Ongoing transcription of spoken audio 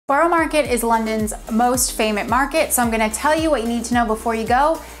Borough Market is London's most famous market, so I'm gonna tell you what you need to know before you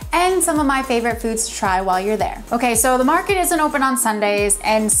go and some of my favorite foods to try while you're there. Okay, so the market isn't open on Sundays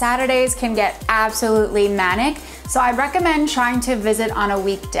and Saturdays can get absolutely manic. So I recommend trying to visit on a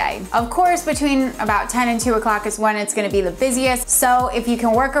weekday. Of course, between about 10 and 2 o'clock is when it's gonna be the busiest. So if you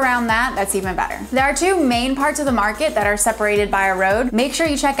can work around that, that's even better. There are two main parts of the market that are separated by a road. Make sure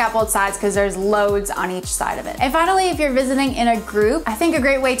you check out both sides because there's loads on each side of it. And finally, if you're visiting in a group, I think a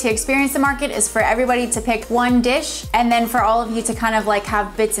great way to experience the market is for everybody to pick one dish and then for all of you to kind of like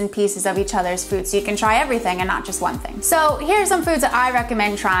have bits and pieces of each other's food so you can try everything and not just one thing. So here are some foods that I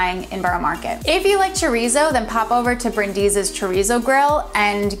recommend trying in Borough Market. If you like chorizo, then pop over to Brindisa's chorizo grill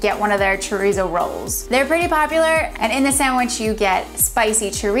and get one of their chorizo rolls. They're pretty popular, and in the sandwich you get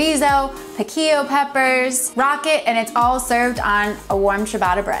spicy chorizo, piquillo peppers, rocket, and it's all served on a warm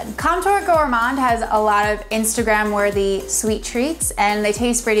ciabatta bread. Comptoir Gourmand has a lot of Instagram-worthy sweet treats, and they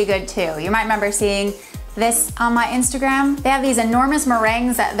taste pretty good too. You might remember seeing this on my Instagram. They have these enormous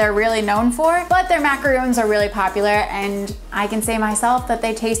meringues that they're really known for, but their macaroons are really popular, and I can say myself that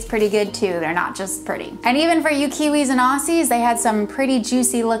they taste pretty good too. They're not just pretty. And even for you Kiwis and Aussies, they had some pretty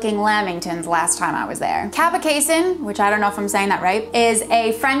juicy looking lamingtons last time I was there. Kappa Casein, which I don't know if I'm saying that right, is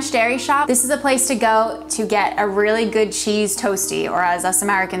a French dairy shop. This is a place to go to get a really good cheese toasty, or as us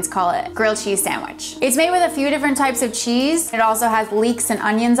Americans call it, grilled cheese sandwich. It's made with a few different types of cheese. It also has leeks and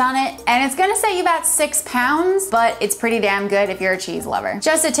onions on it, and it's gonna set you about 6 pounds, but it's pretty damn good if you're a cheese lover.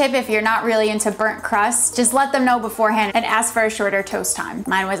 Just a tip, if you're not really into burnt crust, just let them know beforehand and ask for a shorter toast time.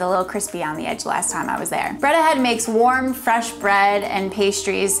 Mine was a little crispy on the edge last time I was there. Bread Ahead makes warm, fresh bread and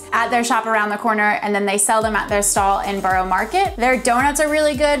pastries at their shop around the corner, and then they sell them at their stall in Borough Market. Their donuts are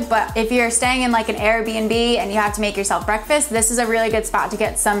really good, but if you're staying in like an Airbnb and you have to make yourself breakfast, this is a really good spot to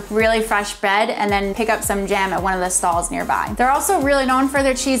get some really fresh bread and then pick up some jam at one of the stalls nearby. They're also really known for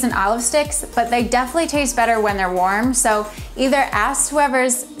their cheese and olive sticks, but they definitely taste better when they're warm. So either ask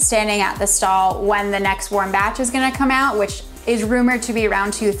whoever's standing at the stall when the next warm batch is gonna come out, which is rumored to be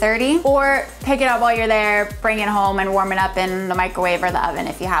around 2:30, or pick it up while you're there, bring it home and warm it up in the microwave or the oven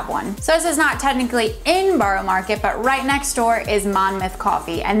if you have one. So this is not technically in Borough Market, but right next door is Monmouth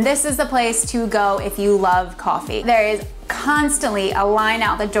Coffee, and this is the place to go if you love coffee. There is constantly a line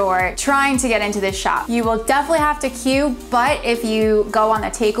out the door trying to get into this shop. You will definitely have to queue, but if you go on the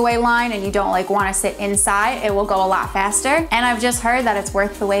takeaway line and you don't like want to sit inside, it will go a lot faster. And I've just heard that it's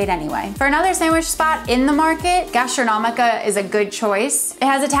worth the wait anyway. For another sandwich spot in the market, Gastronomica is a good choice. It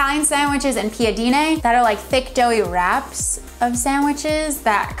has Italian sandwiches and piadine that are like thick doughy wraps of sandwiches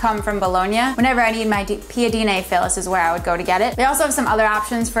that come from Bologna. Whenever I need my piadine fill, this is where I would go to get it. They also have some other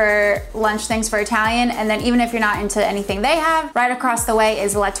options for lunch things for Italian, and then even if you're not into anything they have, right across the way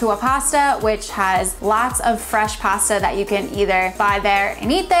is Tua Pasta, which has lots of fresh pasta that you can either buy there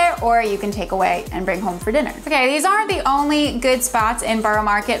and eat there, or you can take away and bring home for dinner. Okay, these aren't the only good spots in Borough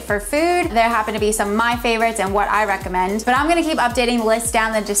Market for food. There happen to be some of my favorites and what I recommend, but I'm gonna keep updating the list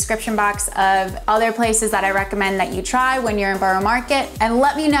down in the description box of other places that I recommend that you try when you're in Borough Market, and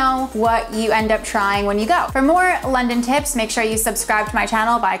let me know what you end up trying when you go. For more London tips, make sure you subscribe to my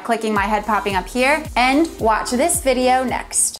channel by clicking my head popping up here, and watch this video next.